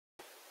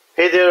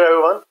Hey there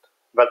everyone,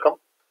 welcome.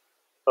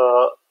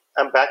 Uh,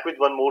 I'm back with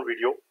one more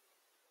video.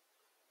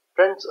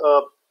 Friends,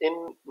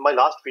 in my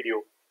last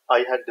video,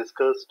 I had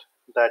discussed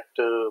that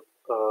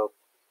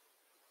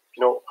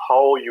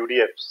how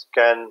UDFs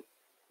can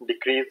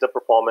decrease the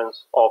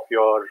performance of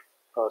your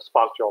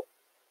Spark job.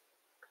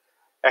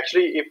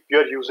 Actually, if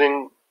you're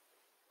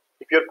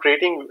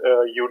creating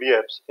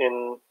UDFs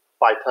in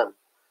Python,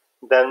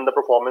 then the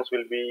performance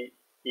will be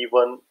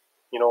even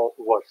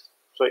worse.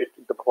 So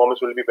the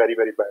performance will be very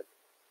bad.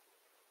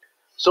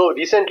 So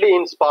recently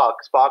in Spark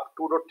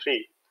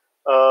 2.3,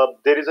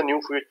 there is a new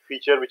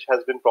feature which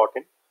has been brought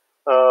in,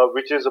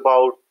 which is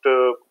about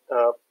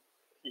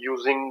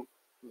using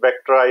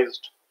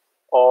vectorized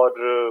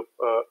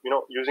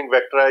using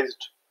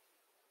vectorized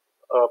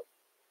uh,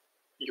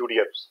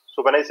 UDFs.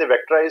 So when I say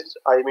vectorized,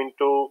 I mean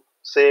to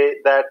say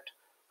that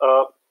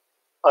uh,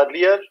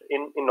 earlier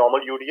in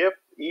normal UDF,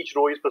 each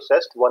row is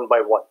processed one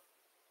by one.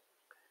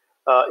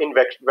 In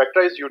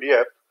vectorized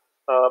UDF,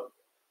 uh,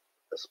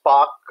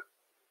 Spark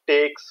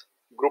takes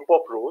group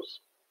of rows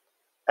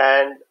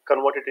and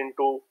convert it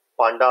into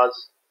Pandas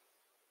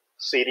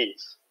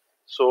series.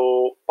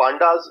 So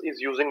Pandas is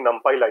using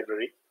NumPy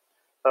library.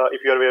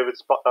 If you are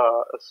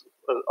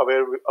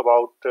aware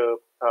about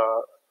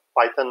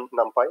Python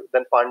NumPy,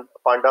 then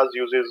Pandas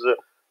uses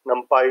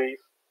NumPy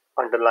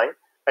underline,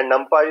 and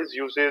NumPy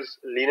uses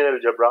linear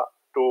algebra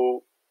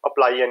to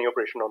apply any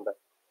operation on that,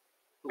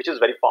 which is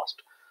very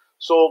fast.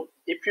 So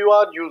if you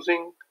are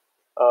using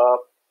uh,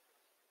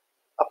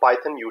 a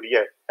Python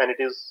UDF and it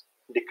is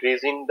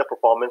decreasing the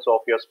performance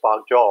of your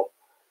Spark job,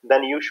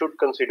 then you should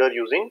consider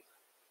using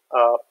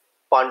uh,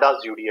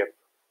 Pandas UDF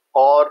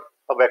or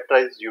a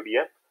vectorized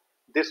UDF.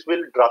 This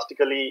will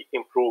drastically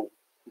improve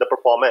the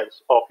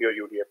performance of your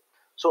UDF.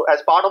 So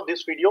as part of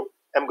this video,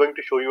 I'm going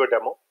to show you a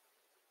demo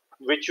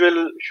which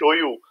will show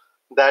you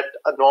that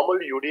a normal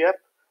UDF,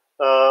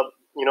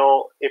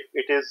 if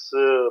it is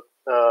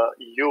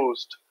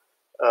used,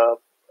 uh,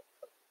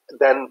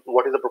 then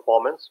what is the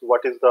performance?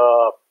 What is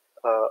the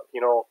uh,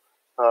 you know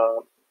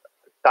uh,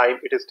 time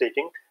it is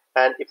taking?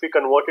 And if we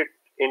convert it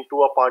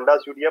into a Pandas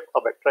UDF,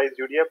 a vectorized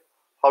UDF,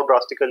 how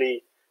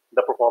drastically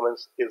the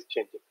performance is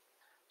changing.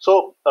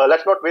 So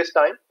let's not waste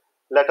time.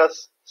 Let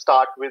us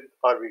start with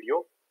our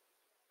video.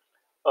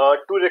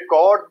 To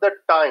record the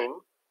time,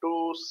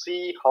 to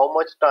see how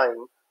much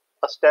time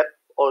a step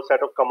or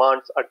set of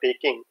commands are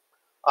taking,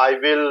 I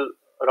will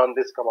run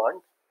this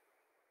command.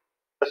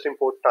 Just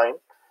import time.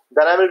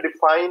 Then I will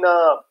define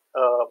a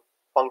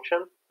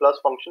function plus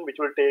function which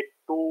will take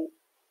two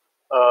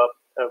uh,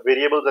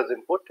 variables as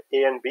input,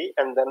 a and b,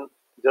 and then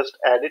just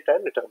add it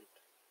and return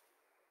it.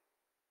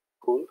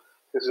 Cool.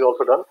 This is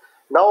also done.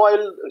 Now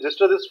I'll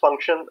register this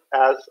function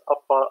as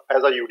a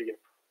UDF.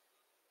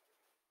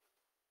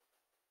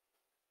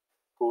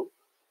 Cool.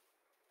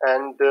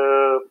 And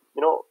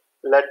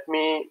let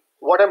me.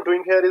 What I'm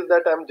doing here is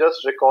that I'm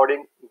just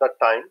recording the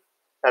time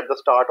at the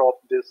start of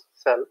this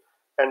cell,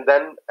 and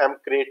then I'm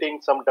creating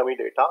some dummy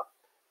data.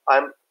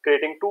 I'm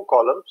creating two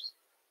columns,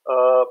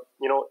 A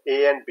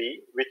and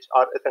B, which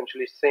are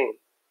essentially same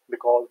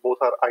because both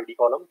are ID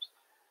columns.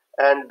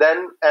 And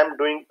then I'm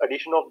doing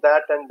addition of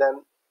that, and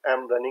then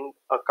I'm running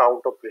a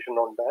count operation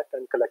on that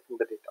and collecting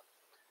the data.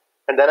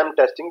 And then I'm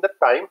testing the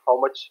time, how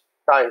much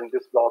time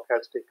this block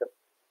has taken.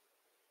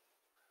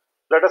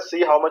 Let us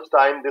see how much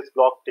time this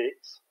block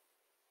takes.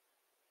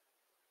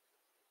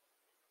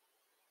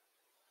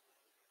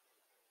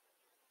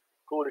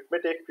 Cool, it may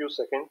take a few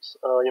seconds.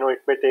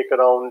 It may take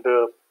around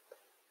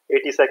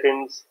 80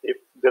 seconds if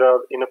there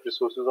are enough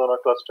resources on a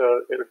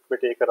cluster. It may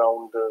take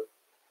around,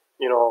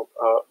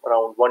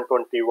 around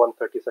 120,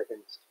 130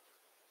 seconds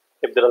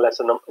if there are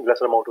lesser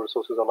amount of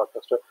resources on our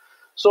cluster.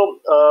 So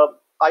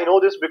I know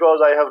this because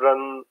I have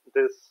run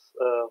this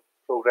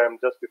program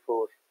just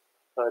before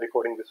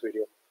recording this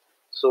video.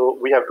 So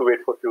we have to wait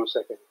for a few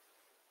seconds.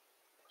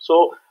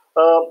 So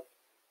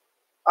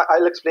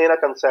I'll explain a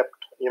concept,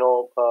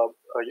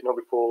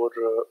 before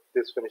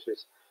this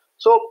finishes.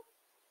 So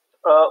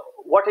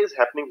what is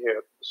happening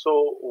here?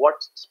 So what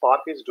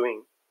Spark is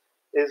doing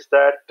is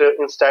that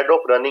instead of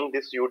running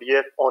this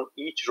UDF on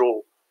each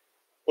row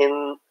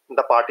in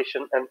the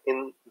partition and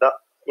in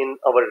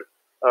our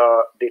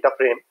data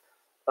frame,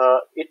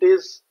 it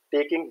is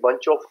taking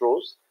bunch of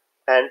rows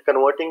and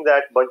converting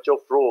that bunch of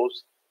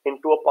rows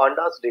into a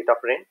Pandas data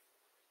frame,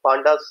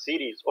 Pandas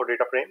series or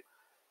data frame,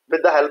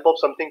 with the help of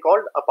something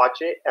called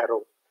Apache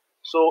Arrow.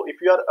 So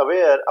if you are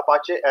aware,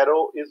 Apache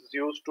Arrow is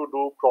used to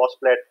do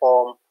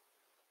cross-platform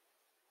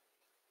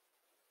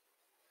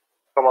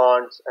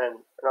commands,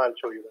 and I'll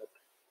show you that.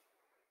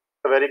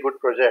 It's a very good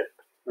project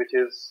which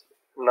is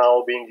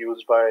now being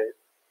used by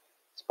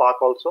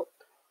Spark also.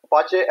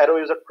 Apache Arrow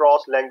is a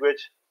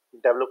cross-language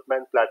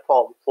development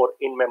platform for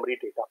in-memory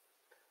data.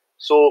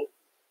 So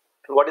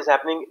what is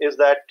happening is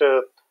that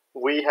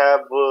we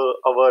have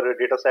our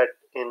data set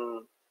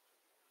in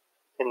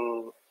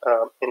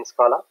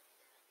Scala,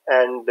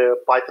 and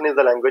Python is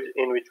the language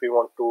in which we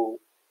want to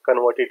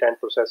convert it and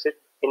process it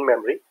in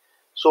memory.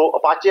 So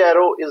Apache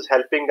Arrow is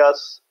helping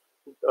us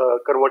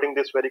converting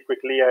this very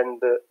quickly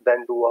and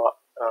then do a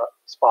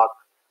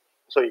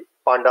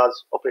pandas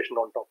operation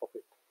on top of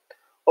it.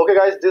 Okay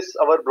guys, this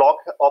our block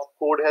of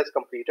code has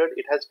completed.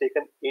 It has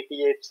taken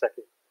 88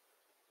 seconds.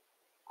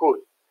 Cool.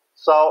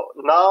 So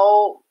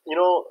now,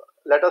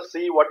 let us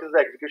see what is the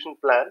execution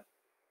plan.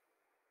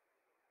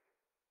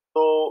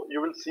 So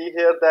you will see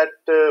here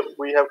that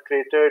we have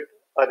created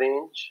a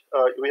range,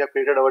 we have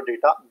created our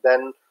data,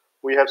 then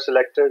we have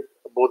selected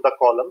both the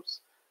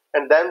columns,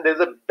 and then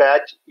there's a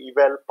batch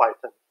eval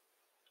Python.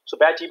 So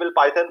batch eval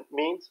Python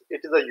means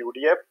it is a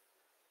UDF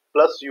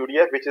plus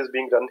UDF which is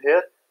being run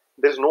here.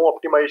 There is no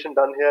optimization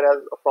done here as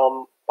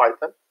from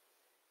Python.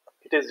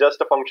 It is just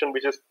a function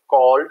which is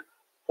called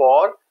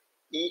for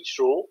each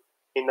row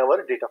in our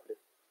data frame.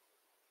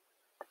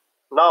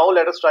 Now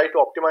let us try to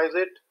optimize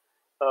it.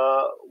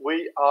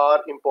 We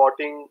are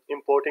importing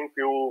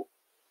few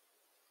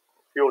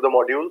of the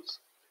modules,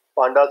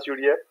 Pandas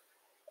UDF,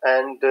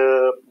 and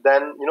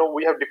then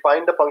we have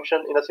defined the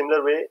function in a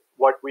similar way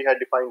what we had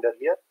defined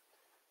earlier,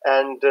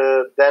 and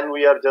then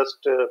we are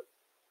just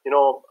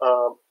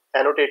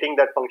annotating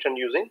that function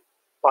using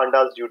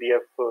Pandas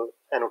UDF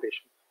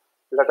annotation.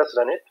 Let us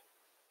run it.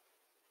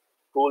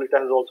 Cool, it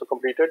has also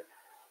completed.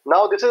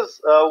 Now this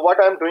is what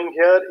I'm doing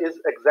here is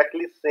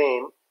exactly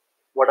same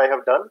what I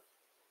have done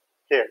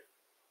here.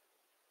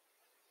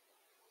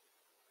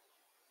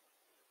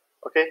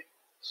 Okay,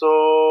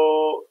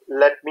 so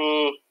let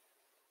me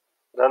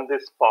run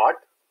this part.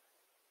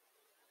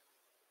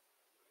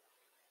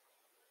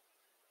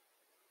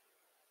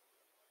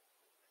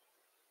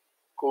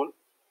 Cool.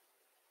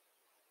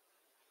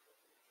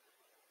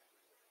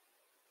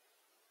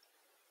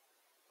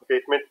 Okay,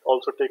 it may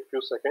also take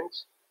few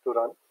seconds to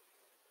run.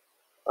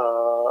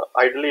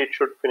 Ideally, it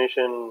should finish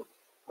in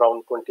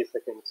around 20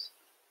 seconds,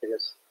 I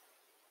guess.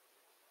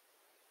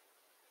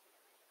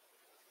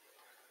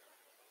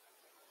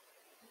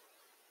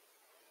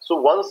 So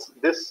once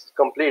this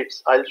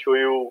completes, I'll show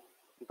you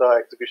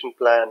the execution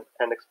plan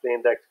and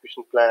explain the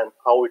execution plan,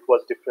 how it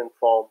was different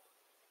from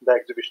the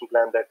execution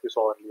plan that we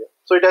saw earlier.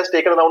 So it has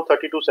taken around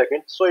 32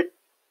 seconds. So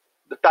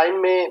the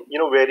time may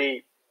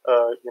vary.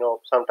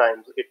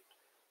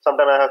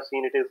 Sometimes I have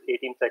seen it is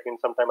 18 seconds.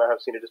 Sometimes I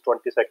have seen it is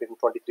 20 seconds,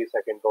 23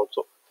 seconds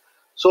also.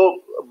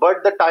 So,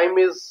 but the time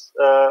is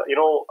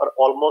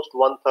almost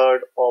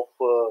 1/3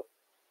 of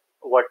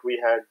what we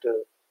had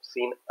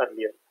seen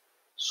earlier.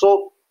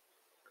 So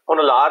on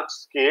a large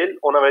scale,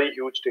 on a very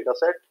huge data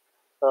set,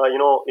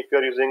 if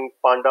you're using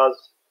Pandas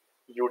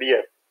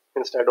UDF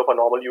instead of a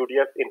normal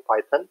UDF in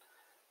Python,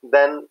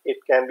 then it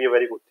can be a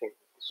very good thing.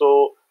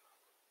 So,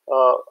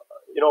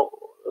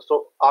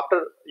 so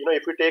after,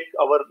 if we take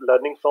our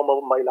learning from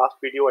my last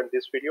video and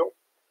this video,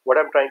 what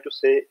I'm trying to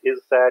say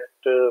is that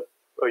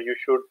you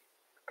should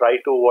try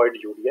to avoid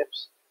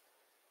UDFs.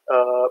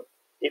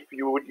 If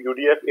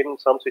UDF in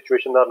some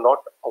situations are not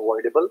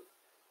avoidable,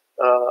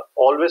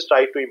 always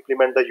try to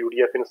implement the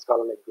UDF in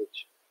Scala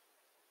language.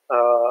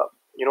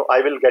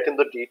 I will get in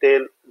the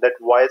detail that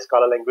why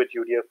Scala language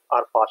UDF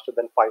are faster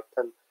than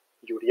Python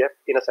UDF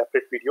in a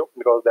separate video,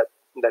 because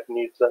that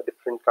needs a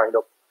different kind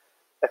of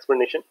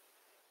explanation.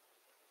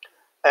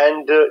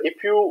 And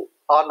if you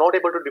are not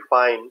able to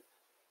define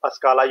a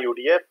Scala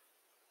UDF,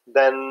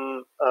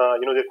 then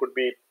there could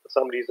be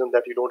some reason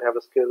that you don't have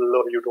a skill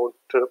or you don't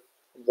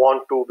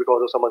want to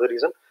because of some other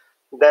reason.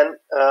 Then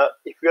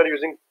if you are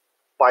using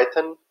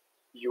Python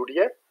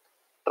UDF,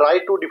 try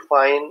to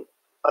define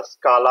a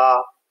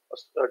Scala,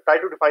 try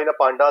to define a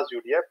Pandas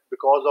UDF,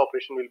 because the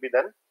operation will be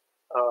then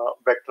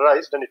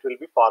vectorized and it will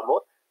be far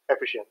more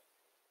efficient.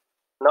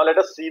 Now let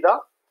us see the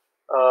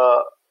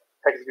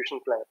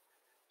execution plan.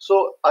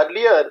 So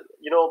earlier,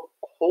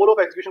 whole of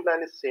execution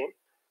plan is same.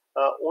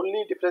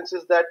 Only difference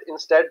is that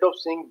instead of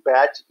seeing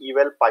batch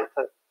eval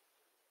Python,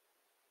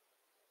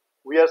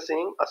 we are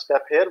seeing a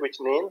step here which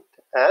named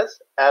as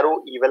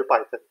arrow eval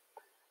Python.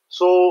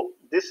 So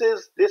this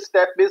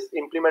step is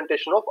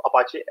implementation of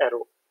Apache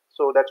Arrow.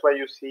 So that's why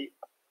you see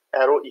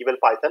arrow eval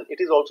Python. It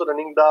is also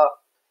running the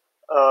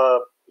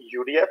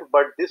UDF,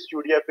 but this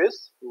UDF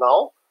is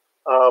now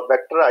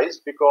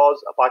vectorized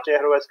because Apache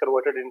Arrow has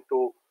converted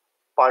into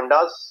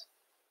Pandas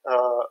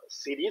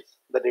series,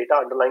 the data,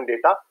 underlying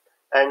data,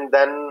 and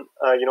then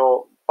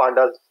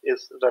Pandas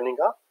is running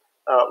a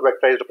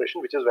vectorized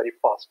operation which is very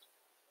fast.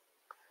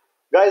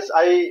 Guys,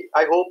 I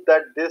hope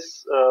that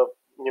this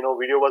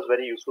video was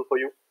very useful for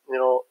you.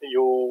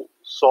 You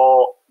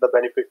saw the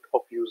benefit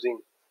of using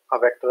a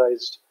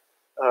vectorized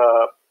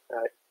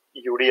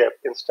UDF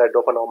instead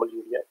of a normal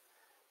UDF.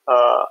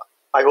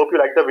 I hope you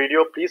like the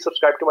video. Please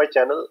subscribe to my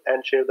channel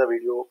and share the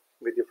video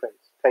with your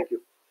friends. Thank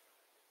you.